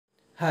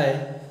Hi,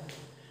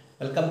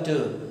 welcome to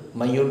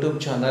my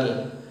YouTube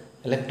channel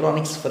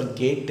Electronics for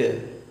Gate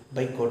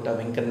by Kota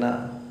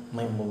Venkanna.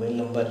 My mobile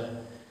number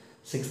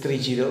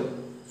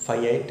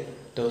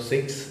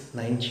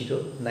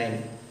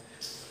 630-5826-909.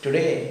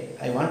 Today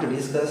I want to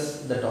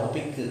discuss the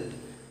topic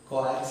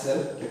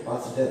coaxial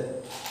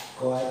capacitor.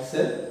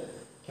 Coaxial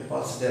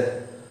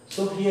capacitor.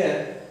 So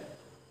here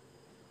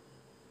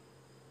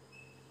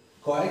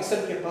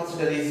coaxial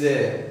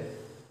capacitor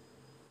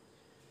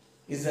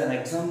is an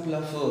example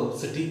of a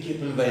city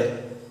cable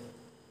wire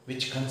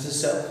which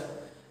consists of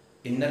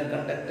inner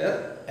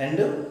conductor and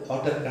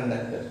outer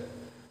conductor.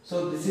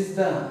 So this is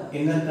the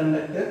inner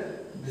conductor,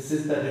 this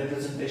is the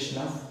representation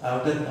of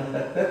outer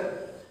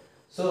conductor.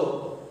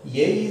 So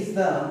A is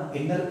the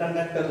inner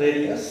conductor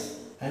radius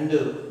and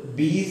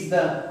B is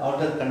the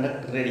outer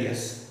conductor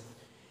radius.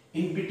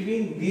 In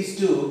between these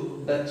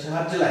two, the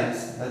charge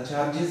lines, the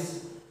charge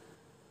is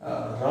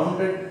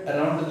rounded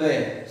around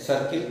the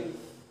circle.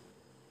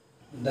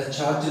 The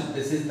charge,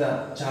 this is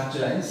the charge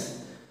lines,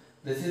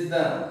 this is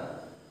the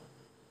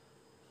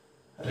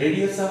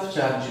radius of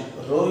charge.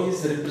 Rho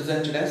is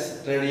represented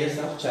as radius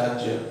of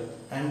charge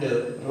and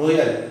rho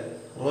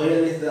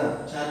L is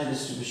the charge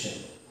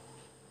distribution,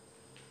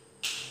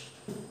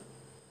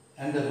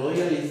 and rho L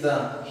is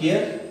the,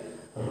 here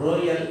rho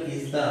L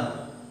is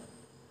the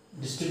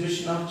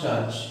distribution of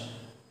charge.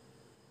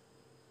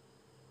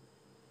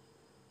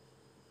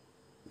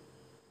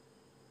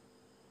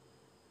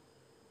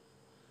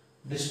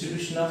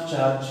 Distribution of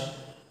charge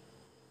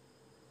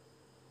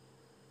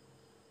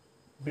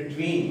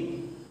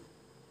between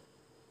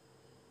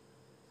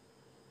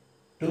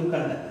two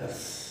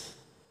conductors.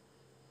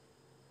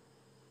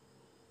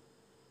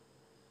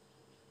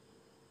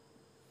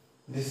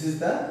 This is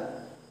the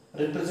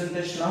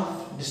representation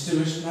of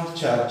distribution of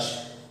charge.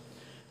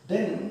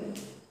 Then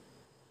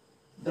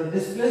the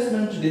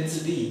displacement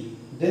density,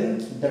 D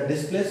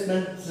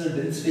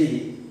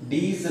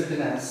is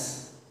written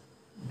as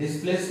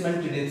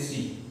displacement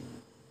density.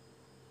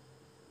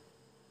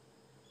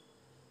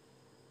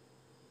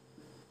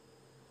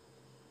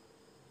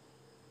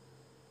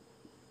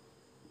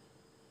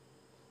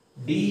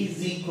 D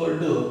is equal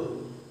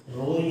to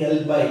rho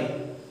L by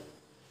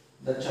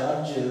the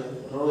charge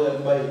rho L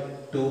by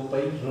 2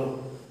 pi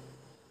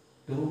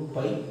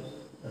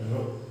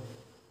rho,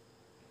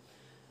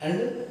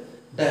 and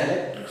the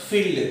electric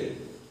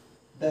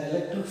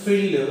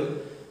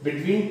field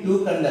between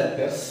two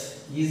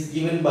conductors is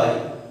given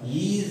by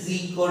E is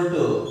equal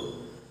to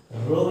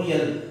rho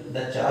L,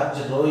 the charge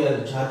rho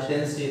L, charge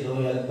density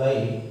rho L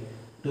by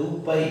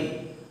 2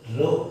 pi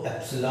rho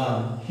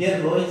epsilon.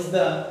 Here rho is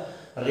the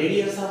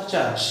radius of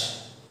charge.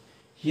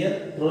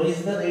 Here rho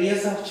is the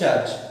radius of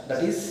charge,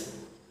 that is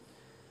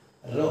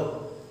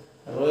rho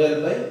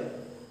L by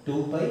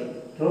 2 pi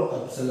rho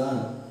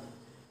epsilon.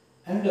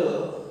 And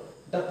the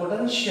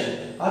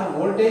potential or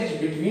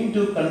voltage between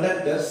two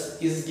conductors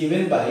is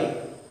given by,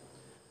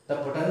 the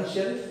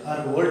potential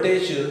or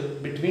voltage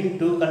between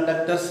two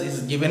conductors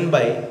is given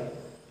by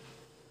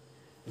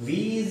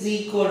V is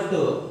equal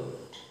to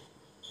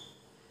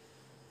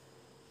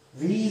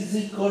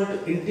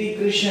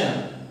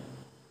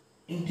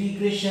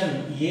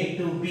integration A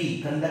to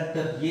B,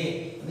 conductor A,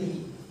 the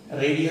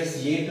radius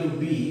A to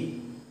B,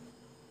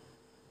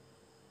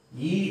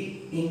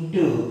 E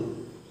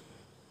into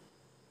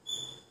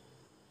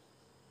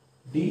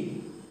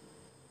D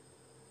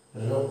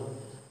rho.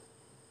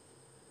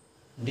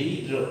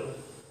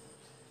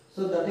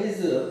 So that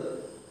is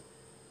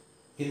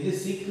in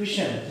this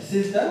equation, this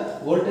is the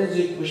voltage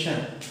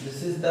equation.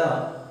 This is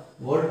the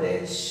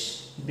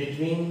voltage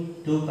between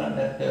two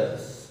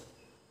conductors.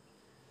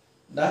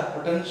 The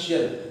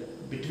potential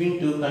between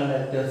two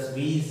conductors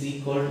V is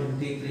equal to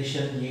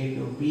integration A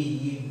to B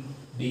E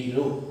D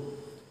rho.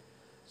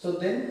 So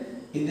then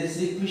in this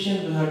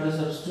equation we have to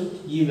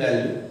substitute E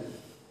value.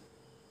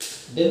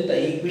 Then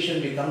the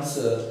equation becomes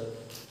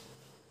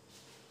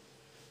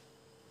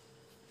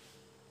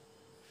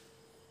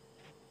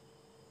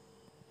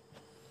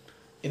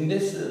in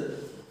this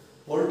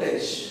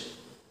voltage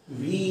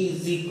V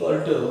is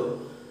equal to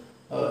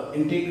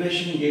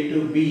integration A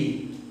to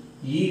B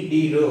E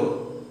D rho.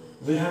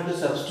 We have to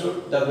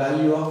substitute the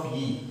value of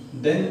E.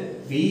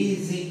 Then V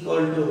is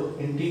equal to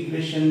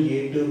integration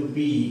A to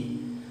B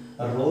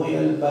rho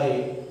L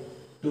by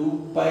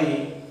 2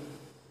 pi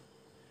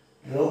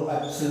rho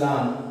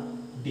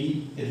epsilon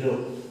D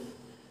rho.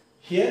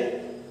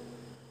 Here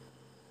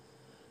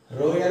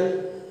rho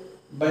L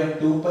by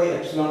 2 pi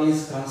epsilon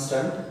is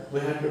constant. We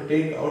have to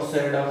take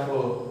outside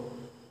of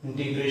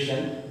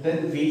integration.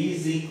 Then V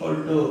is equal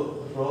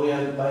to rho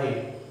L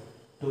by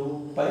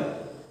 2 pi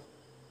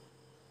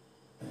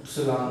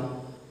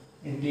epsilon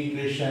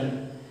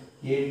integration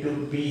A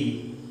to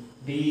B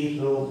D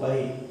rho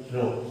by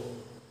rho.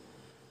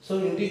 So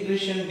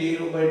integration D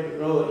rho by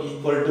rho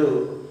equal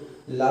to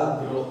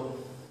log rho.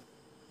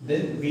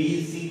 Then V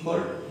is equal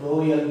to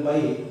rho L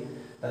by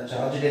the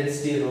charge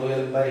density rho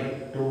L by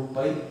 2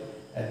 pi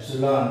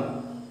epsilon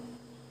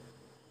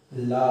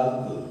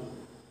log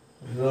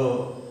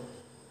rho,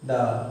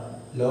 the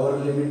lower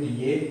limit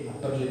A,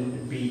 upper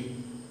limit B.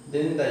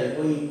 Then the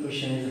above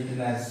equation is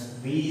written as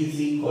V is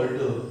equal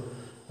to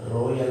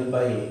rho L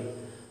by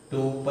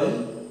 2 pi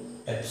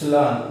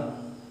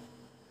epsilon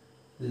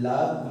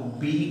log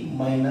B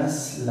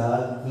minus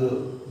log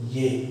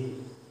A.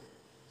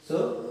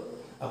 So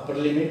upper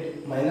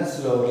limit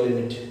minus lower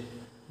limit.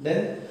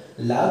 Then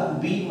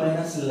log B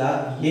minus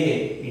log A,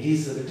 it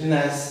is written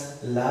as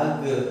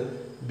log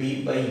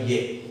B by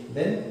A.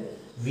 Then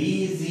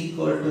V is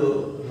equal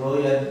to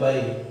rho L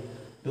by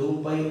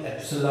 2 pi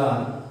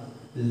epsilon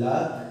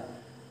log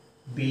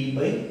B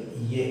by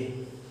A.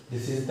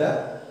 This is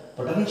the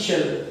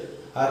potential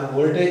or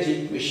voltage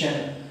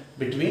equation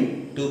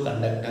between two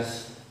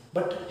conductors.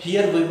 But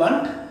here we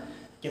want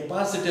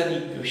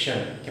capacitor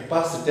equation.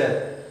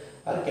 Capacitor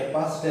or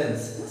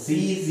capacitance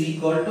C is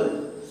equal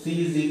to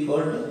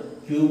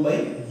Q by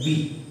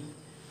V.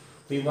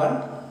 We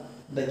want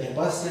the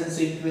capacitance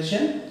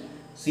equation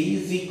C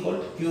is equal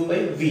to Q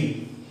by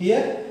V.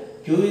 Here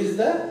Q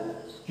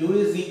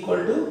is equal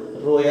to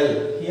rho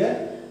L.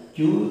 Here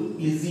Q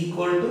is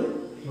equal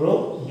to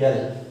rho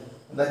L,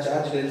 the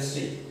charge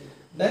density.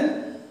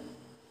 Then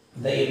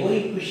the above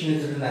equation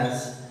is written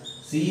as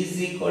C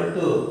is equal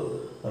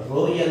to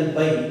rho L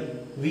by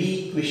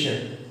V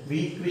equation.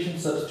 V equation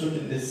substitute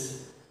in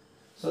this.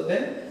 So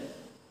then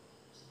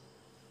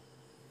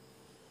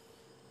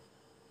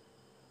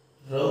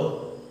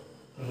rho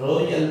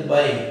L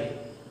by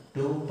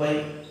 2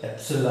 pi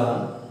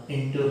epsilon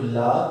into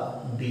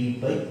log B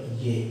by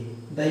A.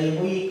 The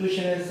above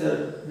equation is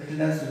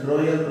written as rho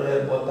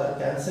L both are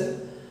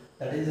cancelled.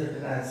 That is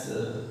written as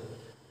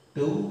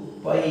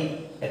 2 pi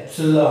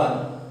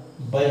epsilon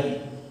by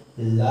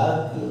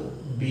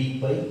log B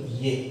by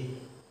A.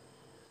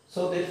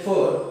 So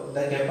therefore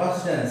the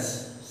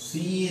capacitance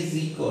C is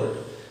equal,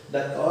 the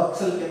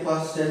coaxial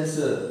capacitance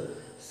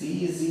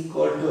C is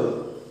equal to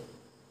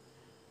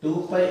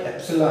 2 pi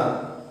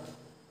epsilon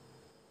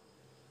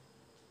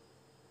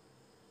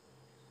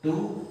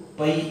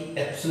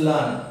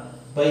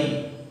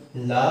by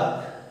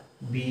log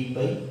B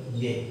by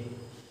A.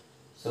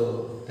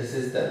 So this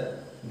is A.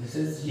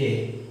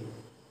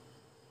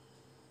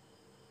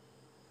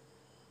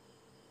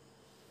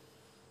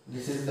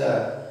 This is the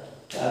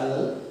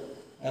parallel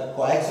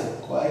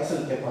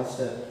coaxial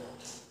capacitor.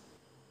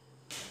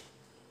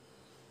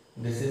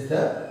 This is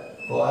the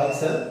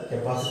coaxial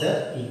capacitor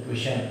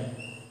equation.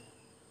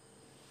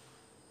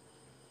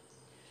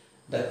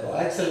 The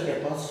coaxial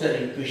capacitor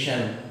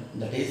equation,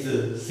 that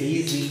is C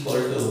is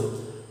equal to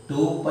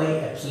 2 pi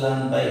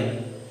epsilon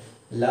by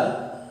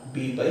log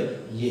B by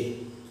A.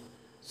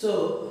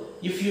 So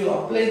if you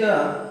apply the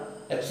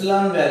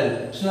epsilon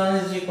value, epsilon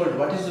is equal to,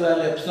 what is the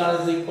value?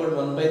 Epsilon is equal to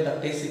 1 by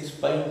 36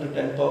 pi into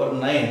 10 power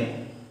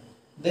 9.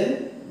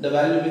 Then the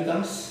value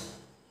becomes,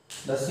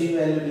 the C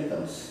value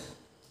becomes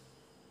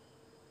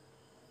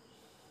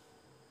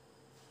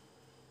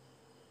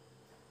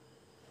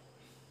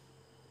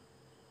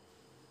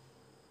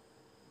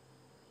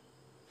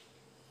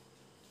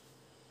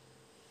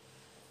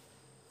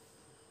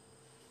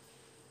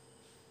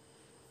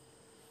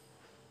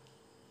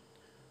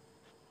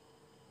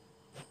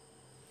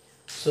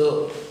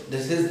so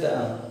this is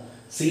the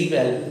C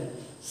value.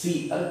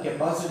 C or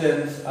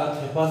capacitance or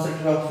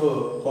capacitor of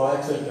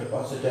coaxial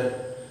capacitor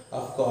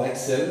of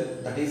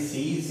coaxial, that is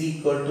C is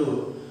equal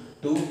to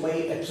 2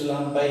 pi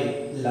epsilon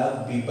by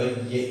log B by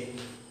A.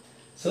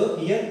 So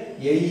here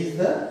A is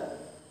the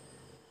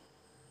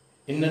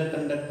inner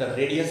conductor,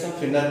 radius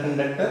of inner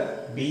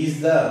conductor, B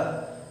is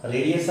the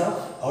radius of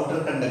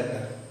outer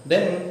conductor.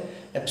 Then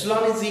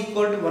epsilon is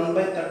equal to 1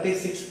 by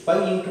 36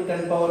 pi into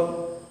 10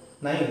 power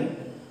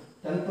 9.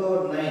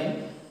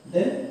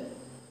 Then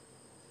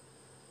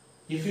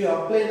if you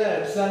apply the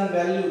epsilon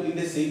value in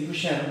this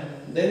equation,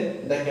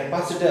 then the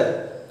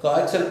capacitor,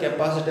 coaxial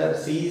capacitor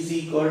C is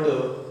equal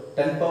to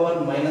 10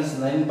 power minus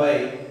 9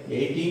 by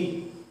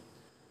 18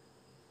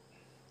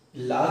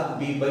 log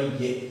B by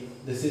A.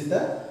 This is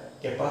the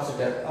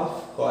capacitor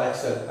of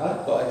coaxial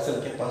or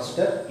coaxial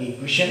capacitor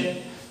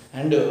equation.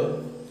 And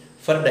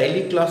for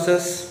daily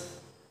classes,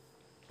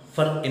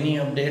 for any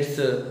updates,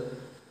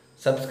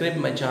 subscribe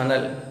my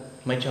channel.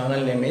 My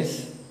channel name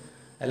is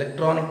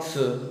Electronics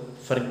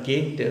for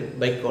Gate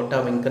by Kota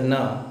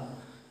Venkanna.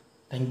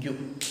 Thank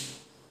you.